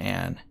ahead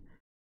and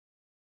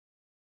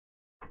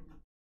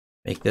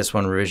make this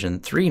one revision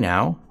 3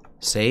 now.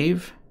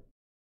 Save.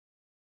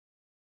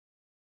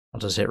 I'll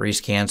just hit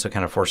rescan, so it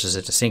kind of forces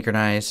it to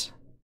synchronize.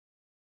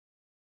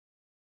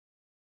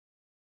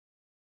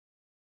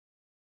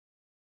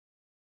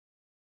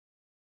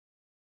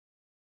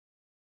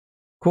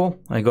 Cool.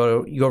 You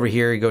go over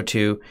here, you go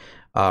to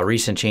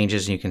recent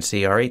changes, and you can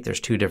see, all right,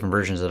 there's 2 different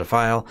versions of the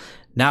file.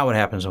 Now what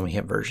happens when we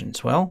hit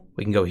versions? Well,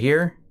 we can go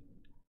here,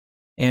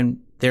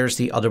 and there's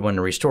the other one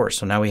to restore.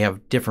 So now we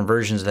have different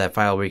versions of that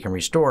file we can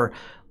restore.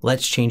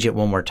 Let's change it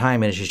one more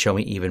time, and it should show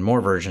me even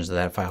more versions of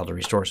that file to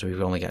restore. So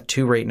we've only got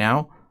 2 right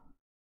now.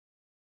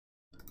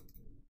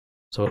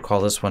 So we'll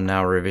call this one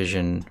now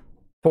revision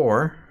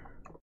 4.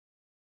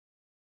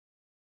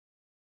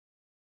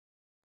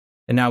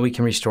 And now we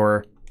can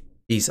restore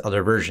these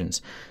other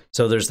versions.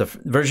 So there's the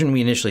version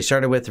we initially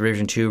started with,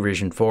 revision 2,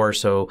 revision 4.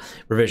 So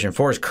revision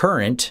 4 is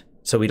current,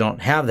 so we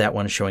don't have that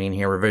one showing in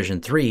here.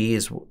 Revision 3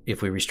 is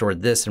if we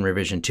restored this, and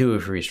revision 2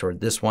 if we restored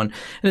this one.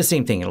 And the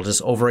same thing, it'll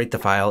just overwrite the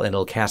file and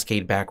it'll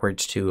cascade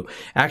backwards to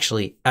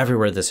actually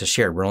everywhere this is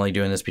shared. We're only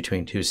doing this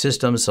between 2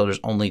 systems, so there's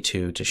only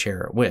 2 to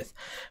share it with.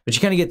 But you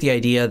kind of get the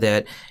idea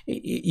that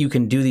you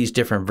can do these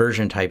different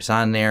version types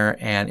on there,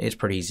 and it's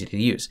pretty easy to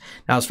use.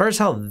 Now, as far as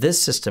how this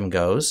system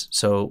goes,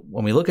 so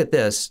when we look at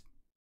this,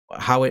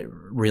 how it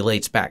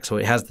relates back. So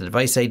it has the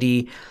device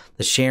ID,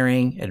 the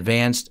sharing,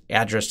 advanced,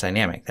 address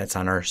dynamic. That's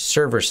on our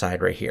server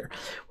side right here.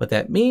 What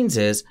that means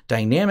is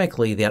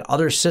dynamically that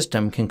other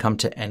system can come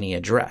to any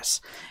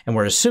address. And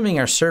we're assuming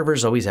our server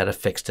is always at a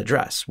fixed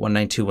address,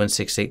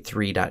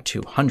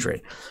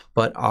 192.168.3.200.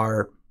 But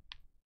our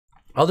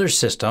other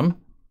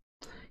system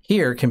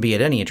here can be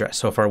at any address.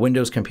 So if our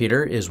Windows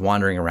computer is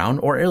wandering around,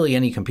 or really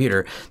any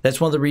computer,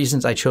 that's one of the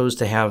reasons I chose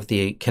to have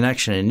the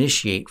connection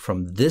initiate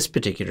from this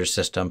particular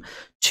system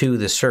to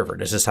the server.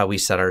 This is how we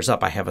set ours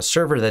up. I have a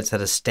server that's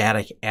at a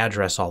static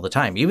address all the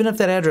time. Even if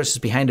that address is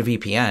behind a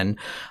VPN,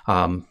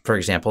 for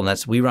example,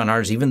 and we run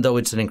ours, even though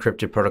it's an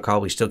encrypted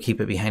protocol, we still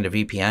keep it behind a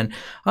VPN,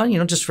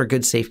 just for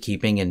good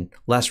safekeeping and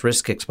less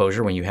risk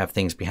exposure when you have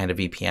things behind a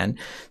VPN.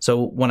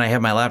 So when I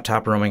have my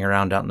laptop roaming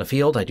around out in the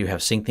field, I do have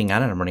Syncthing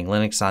on it. I'm running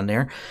Linux on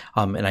there.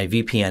 And I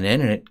VPN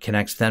in, and it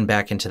connects then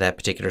back into that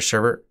particular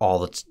server all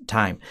the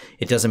time.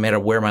 It doesn't matter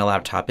where my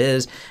laptop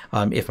is.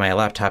 If my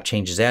laptop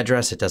changes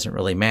address, it doesn't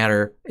really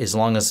matter as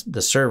long as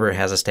the server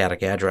has a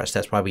static address.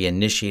 That's why we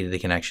initiated the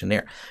connection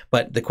there.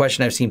 But the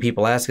question I've seen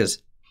people ask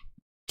is,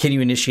 can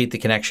you initiate the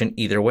connection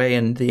either way?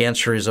 And the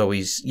answer is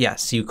always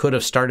yes. You could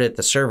have started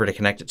the server to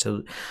connect it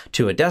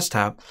to a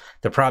desktop.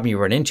 The problem you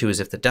run into is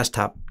if the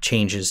desktop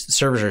changes, the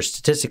servers are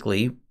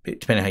statistically,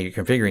 depending on how you're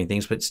configuring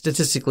things, but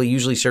statistically,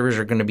 usually servers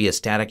are going to be a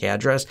static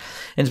address.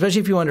 And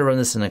especially if you want to run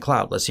this in the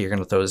cloud, let's say you're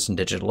going to throw this in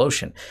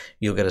DigitalOcean.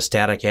 You'll get a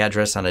static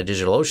address on a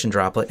DigitalOcean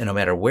droplet, and no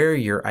matter where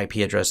your IP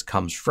address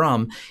comes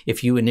from,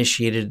 if you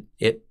initiated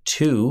it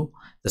to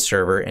the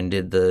server and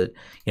did the,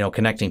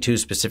 connecting to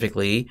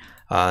specifically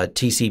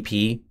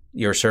TCP,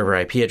 your server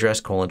IP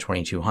address,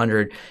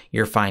 :2200,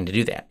 you're fine to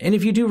do that. And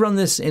if you do run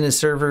this in a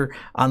server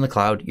on the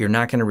cloud, you're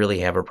not going to really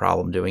have a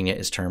problem doing it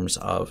in terms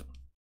of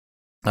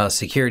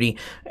security.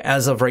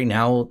 As of right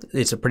now,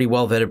 it's a pretty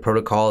well vetted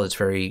protocol. It's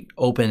very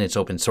open. It's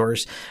open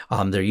source.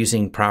 They're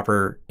using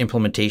proper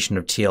implementation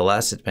of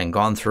TLS. It's been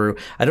gone through.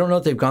 I don't know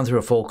if they've gone through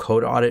a full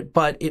code audit,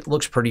 but it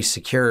looks pretty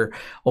secure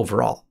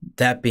overall.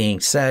 That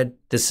being said,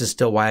 this is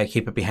still why I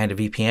keep it behind a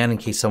VPN in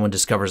case someone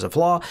discovers a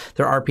flaw.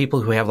 There are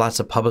people who have lots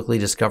of publicly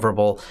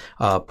discoverable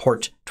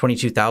port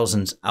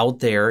 22000s out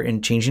there,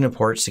 and changing a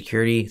port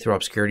security through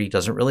obscurity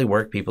doesn't really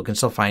work. People can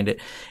still find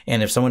it.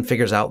 And if someone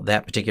figures out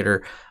that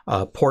particular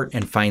port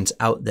and finds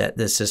out that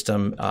this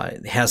system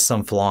has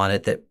some flaw in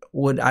it that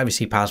would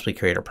obviously possibly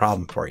create a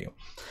problem for you.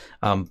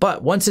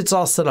 But once it's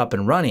all set up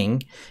and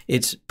running,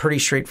 it's pretty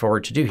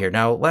straightforward to do here.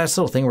 Now, last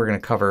little thing we're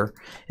going to cover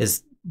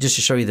is just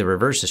to show you the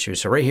reverse issue.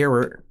 So right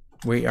here,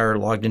 we are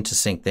logged into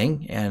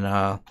Syncthing, and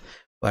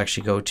we'll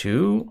actually go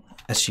to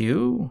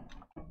SU.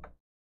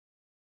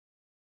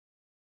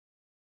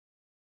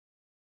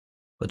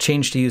 We'll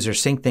change to user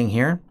Syncthing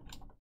here.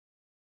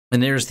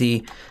 And there's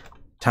the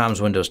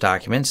Tom's Windows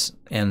documents,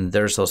 and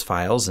there's those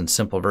files and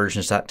simple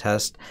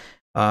versions.test.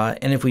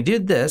 And if we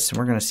did this,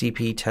 we're going to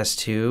CP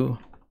test2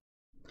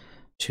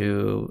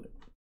 to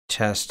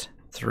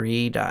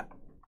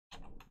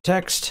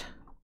test3.txt.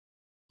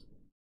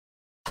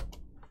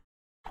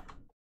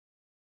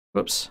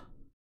 Whoops.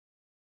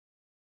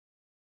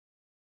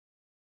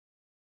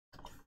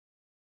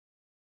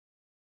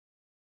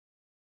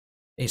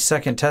 A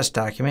second test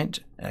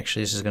document.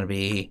 Actually, this is going to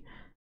be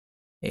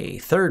a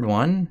third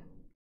one.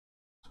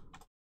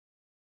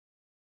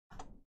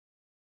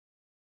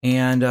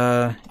 And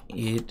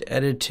it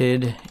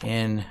edited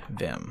in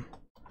Vim.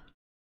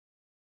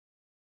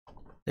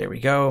 There we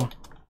go.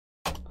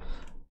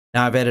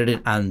 Now I've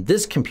edited on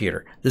this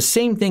computer. The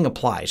same thing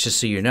applies, just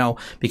so you know,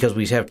 because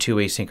we have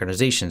two-way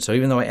synchronization. So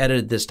even though I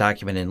edited this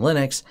document in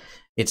Linux,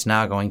 it's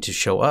now going to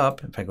show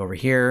up. If I go over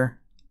here,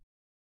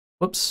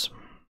 whoops,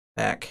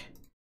 back.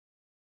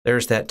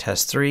 There's that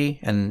test3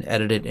 and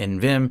edit it in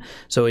Vim.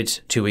 So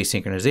it's two-way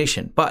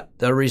synchronization. But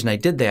the reason I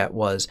did that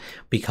was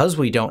because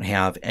we don't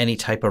have any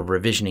type of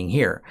revisioning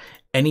here.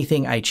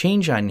 Anything I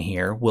change on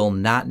here will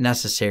not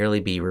necessarily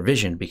be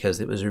revisioned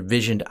because it was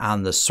revisioned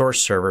on the source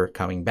server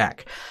coming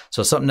back.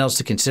 So something else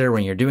to consider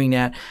when you're doing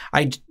that.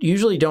 I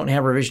usually don't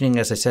have revisioning,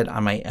 as I said,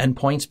 on my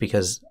endpoints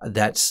because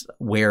that's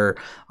where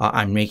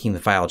I'm making the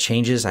file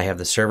changes. I have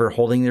the server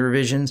holding the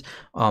revisions.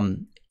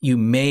 You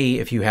may,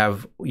 if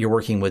you're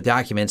working with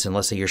documents, and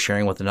let's say you're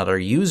sharing with another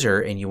user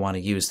and you want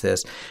to use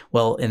this,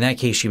 well, in that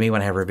case, you may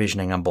want to have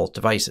revisioning on both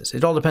devices.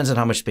 It all depends on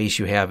how much space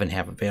you have and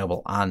have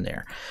available on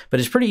there. But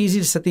it's pretty easy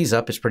to set these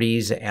up. It's pretty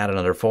easy to add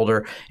another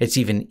folder. It's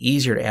even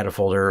easier to add a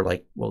folder,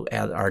 like we'll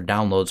add our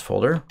downloads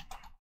folder.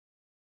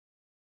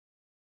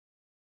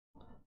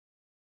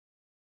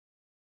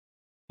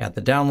 Add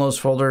the downloads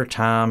folder,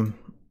 Tom,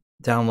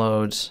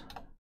 downloads.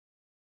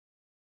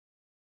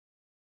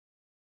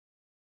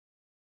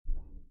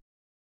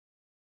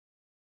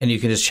 And you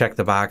can just check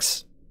the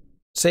box,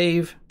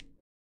 save.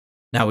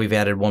 Now we've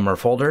added one more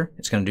folder.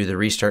 It's going to do the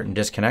restart and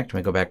disconnect.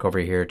 We go back over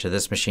here to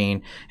this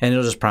machine, and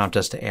it'll just prompt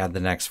us to add the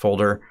next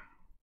folder,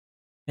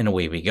 and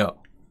away we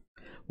go.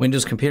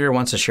 Windows computer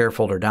wants to share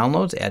folder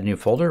downloads, add new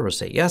folder. We'll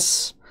say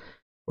yes.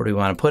 Where do we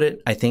want to put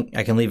it? I think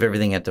I can leave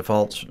everything at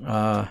default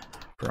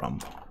from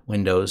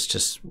Windows,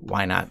 just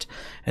why not?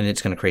 And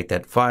it's going to create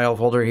that file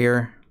folder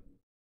here.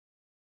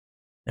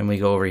 Then we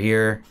go over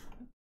here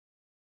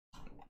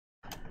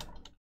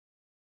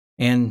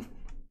and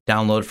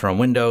download from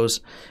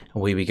Windows.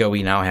 Away we go.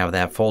 We now have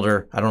that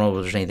folder. I don't know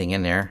if there's anything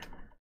in there,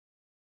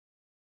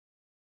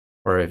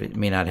 or if it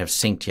may not have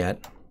synced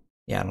yet.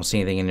 Yeah, I don't see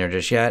anything in there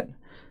just yet.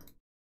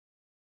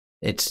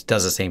 It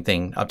does the same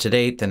thing, up to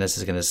date. Then this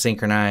is going to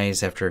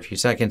synchronize after a few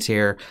seconds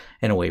here,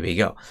 and away we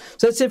go.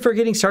 So that's it for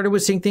getting started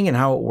with Syncthing and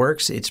how it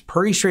works. It's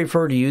pretty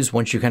straightforward to use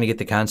once you kind of get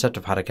the concept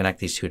of how to connect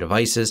these two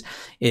devices.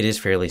 It is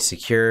fairly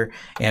secure.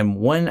 And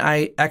when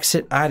I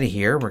exit out of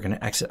here, we're going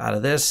to exit out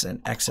of this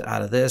and exit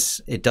out of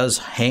this. It does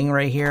hang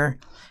right here.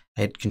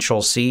 I hit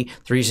Control-C.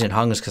 The reason it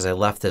hung is because I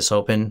left this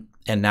open,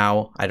 and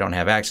now I don't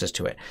have access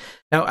to it.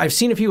 Now, I've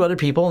seen a few other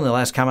people, and the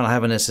last comment I'll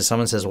have on this is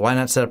someone says, why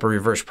not set up a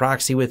reverse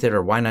proxy with it,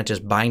 or why not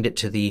just bind it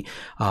to the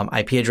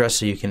IP address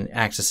so you can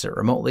access it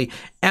remotely?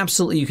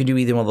 Absolutely, you can do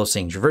either one of those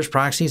things. Reverse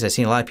proxies, I've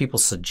seen a lot of people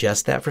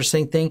suggest that for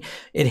Syncthing.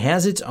 It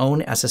has its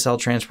own SSL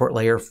transport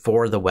layer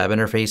for the web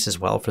interface as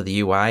well for the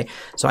UI,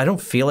 so I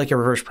don't feel like a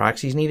reverse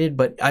proxy is needed,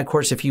 but of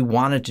course, if you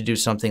wanted to do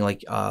something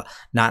like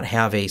not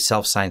have a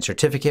self-signed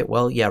certificate,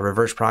 well, yeah,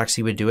 reverse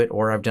proxy would do it,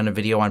 or I've done a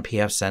video on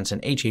pfSense and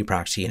HA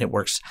proxy, and it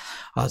works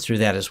through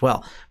that as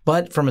well.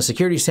 But from a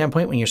security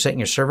standpoint, when you're setting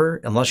your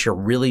server, unless you're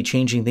really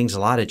changing things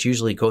a lot, it's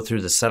usually go through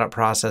the setup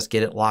process,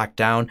 get it locked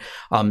down.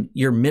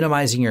 You're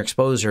minimizing your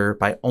exposure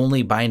by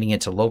only binding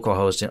it to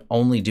localhost and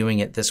only doing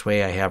it this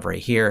way I have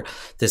right here,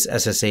 this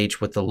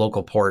SSH with the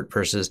local port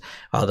versus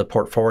the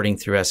port forwarding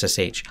through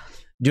SSH.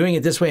 Doing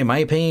it this way, in my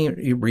opinion,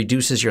 it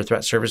reduces your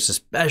threat surface,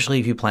 especially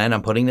if you plan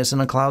on putting this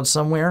in a cloud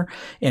somewhere.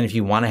 And if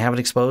you want to have it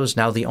exposed,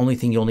 now the only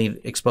thing you'll need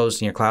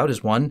exposed in your cloud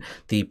is one,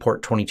 the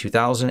port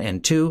 22,000,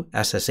 and two,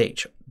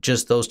 SSH.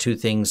 Just those two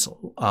things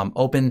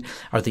open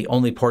are the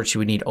only ports you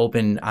would need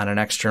open on an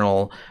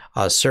external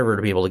server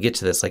to be able to get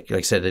to this, like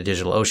I said, a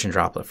DigitalOcean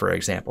droplet, for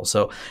example.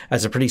 So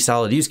that's a pretty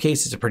solid use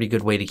case. It's a pretty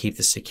good way to keep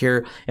this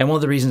secure. And one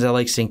of the reasons I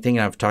like Syncthing, and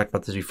I've talked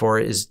about this before,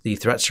 is the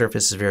threat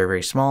surface is very,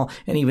 very small,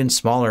 and even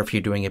smaller if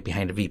you're doing it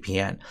behind a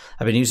VPN.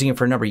 I've been using it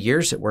for a number of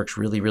years. It works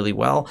really, really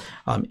well.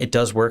 It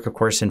does work, of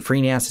course, in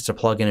FreeNAS. It's a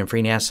plugin in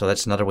FreeNAS, so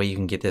that's another way you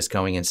can get this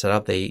going and set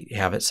up. They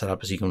have it set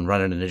up as you can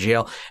run it in a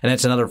jail, and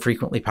that's another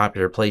frequently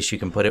popular place you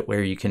can put it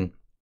where you can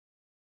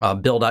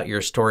build out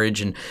your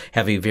storage and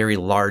have a very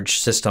large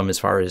system as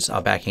far as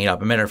backing it up.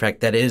 As a matter of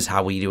fact, that is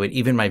how we do it.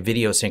 Even my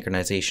video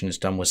synchronization is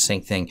done with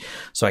Syncthing,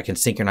 so I can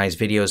synchronize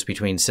videos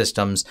between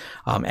systems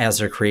as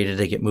they're created.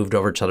 They get moved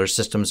over to other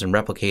systems and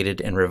replicated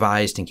and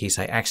revised in case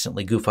I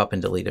accidentally goof up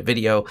and delete a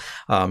video.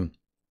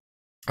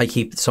 I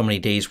keep so many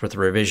days worth of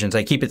revisions.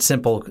 I keep it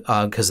simple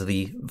because of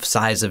the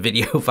size of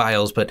video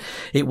files, but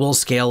it will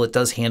scale. It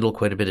does handle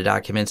quite a bit of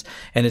documents,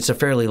 and it's a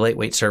fairly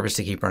lightweight service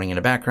to keep running in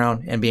the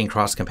background, and being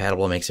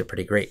cross-compatible makes it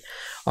pretty great.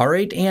 All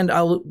right, and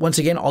once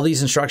again, all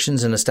these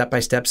instructions and the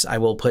step-by-steps I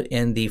will put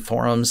in the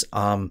forums.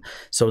 So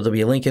there'll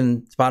be a link in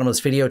the bottom of this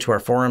video to our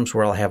forums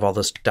where I'll have all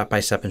the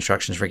step-by-step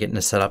instructions for getting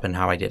this set up and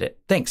how I did it.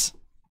 Thanks.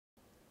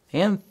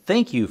 And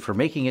thank you for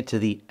making it to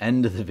the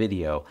end of the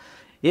video.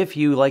 If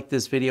you like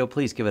this video,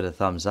 please give it a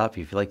thumbs up.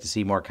 If you'd like to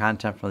see more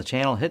content from the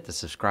channel, hit the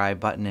subscribe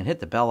button and hit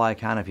the bell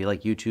icon if you'd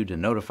like YouTube to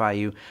notify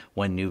you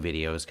when new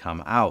videos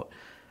come out.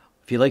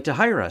 If you'd like to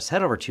hire us,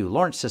 head over to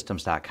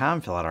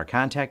lawrencesystems.com, fill out our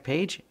contact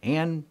page,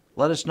 and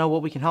let us know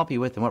what we can help you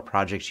with and what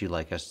projects you'd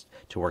like us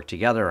to work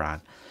together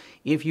on.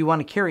 If you want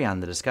to carry on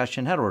the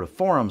discussion, head over to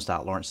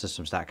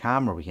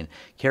forums.lawrencesystems.com, where we can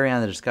carry on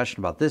the discussion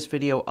about this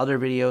video, other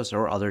videos,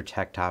 or other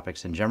tech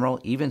topics in general.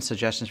 Even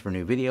suggestions for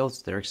new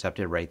videos, they're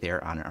accepted right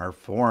there on our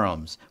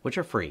forums, which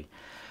are free.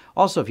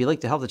 Also, if you'd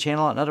like to help the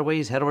channel out in other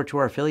ways, head over to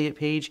our affiliate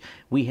page.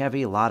 We have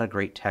a lot of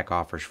great tech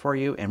offers for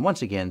you. And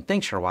once again,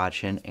 thanks for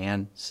watching,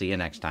 and see you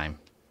next time.